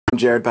I'm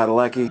Jared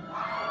Padalecki.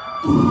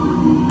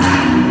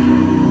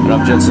 And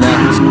I'm Jensen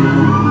Ackles.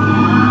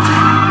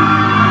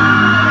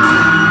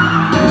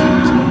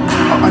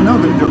 I know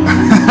they do.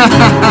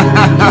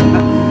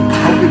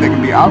 Hopefully they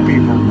can be our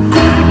people.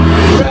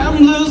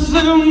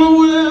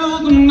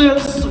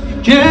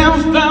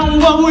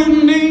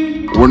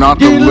 We're not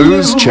the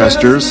lose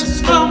Chesters.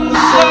 It's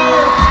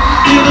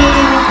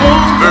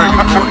very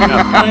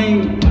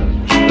important.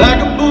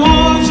 Like a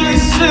bull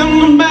chasing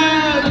the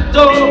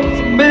matadors,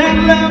 a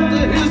man left to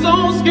his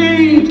own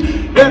schemes.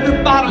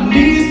 Everybody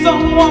needs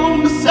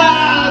someone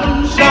beside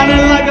him,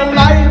 shining like a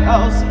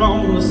lighthouse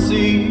from the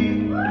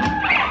sea.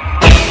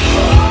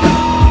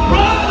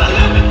 Brother,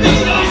 let me be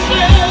your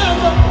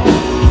shelter.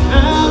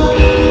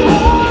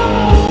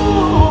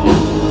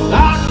 I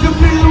could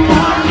be the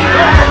one.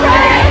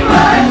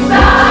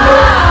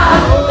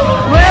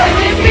 Will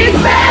you be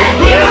spent?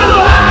 You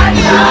are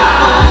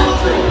young.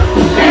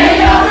 May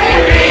your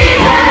every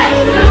head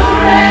to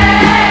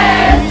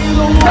rest.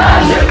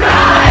 But you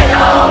cry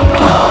no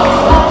more.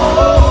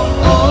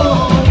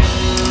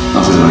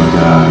 Nothing like,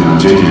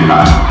 JJ and I.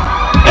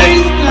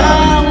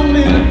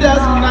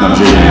 No,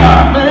 JJ and I.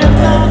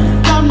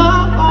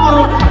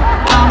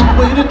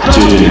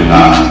 JJ and I.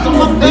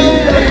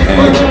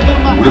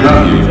 And what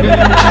about you?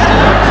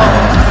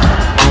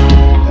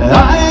 I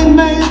ain't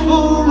made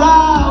for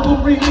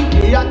rivalry.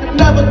 I could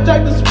never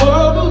take this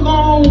world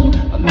alone.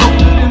 I know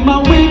that in my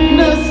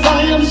weakness I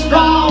am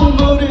strong,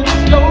 but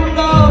it's your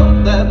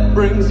love that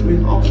brings me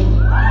home.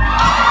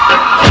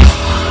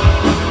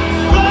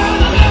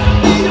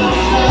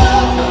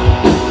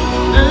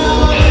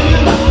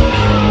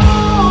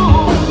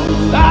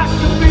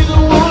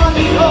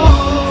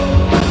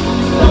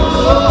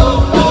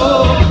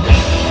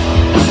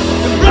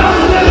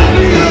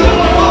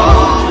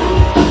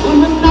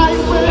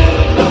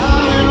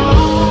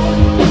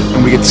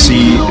 And we get to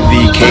see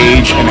the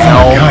cage and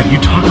hell. Oh God, you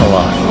talk a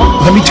lot.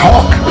 Let me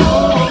talk.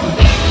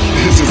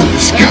 This is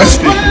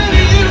disgusting.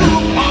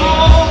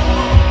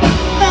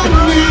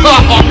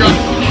 Oh God.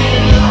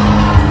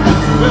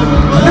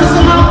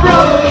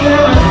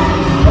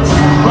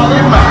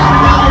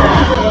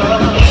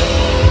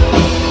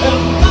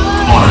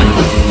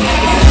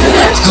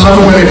 I love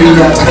it when they do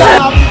that.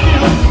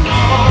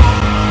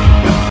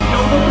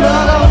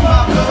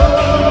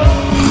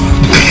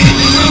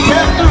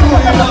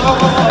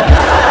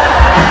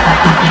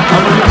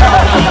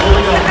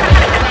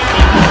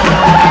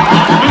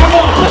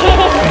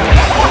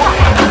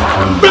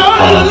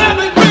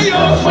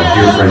 My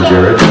dear friend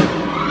Jared,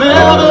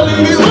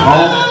 he's at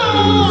home,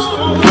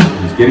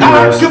 he's getting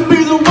rest, and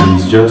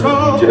he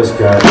just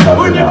got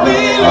nothing out.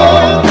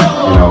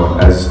 You know,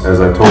 as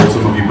I told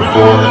some of you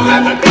before,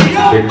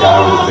 big guy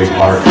with a big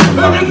heart,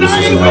 sometimes he just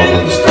doesn't know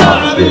when to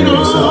stop giving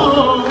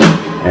himself.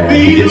 And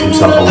he gives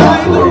himself a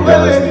lot to what he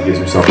does, and he gives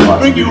himself a lot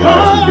to you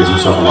guys, and he gives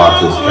himself a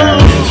lot to his family,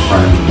 and his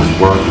friends, and his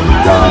work, and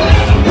his job.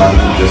 Sometimes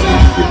he just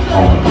needs to get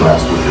home and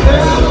rest with your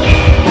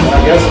family. I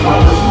guess my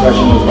first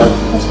impression was like,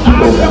 let's keep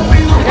going down.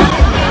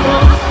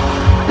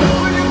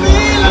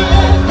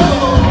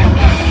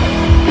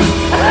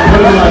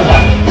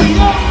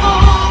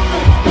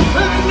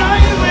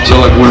 So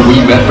like when we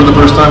met for the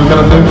first time kind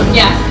of thing?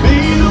 Yeah.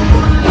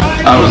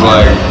 I was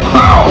like,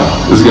 wow,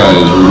 this guy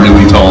is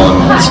really tall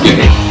and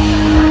skinny.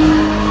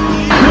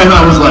 And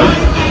I was like,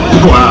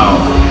 wow,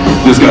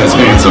 this guy's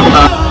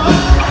handsome.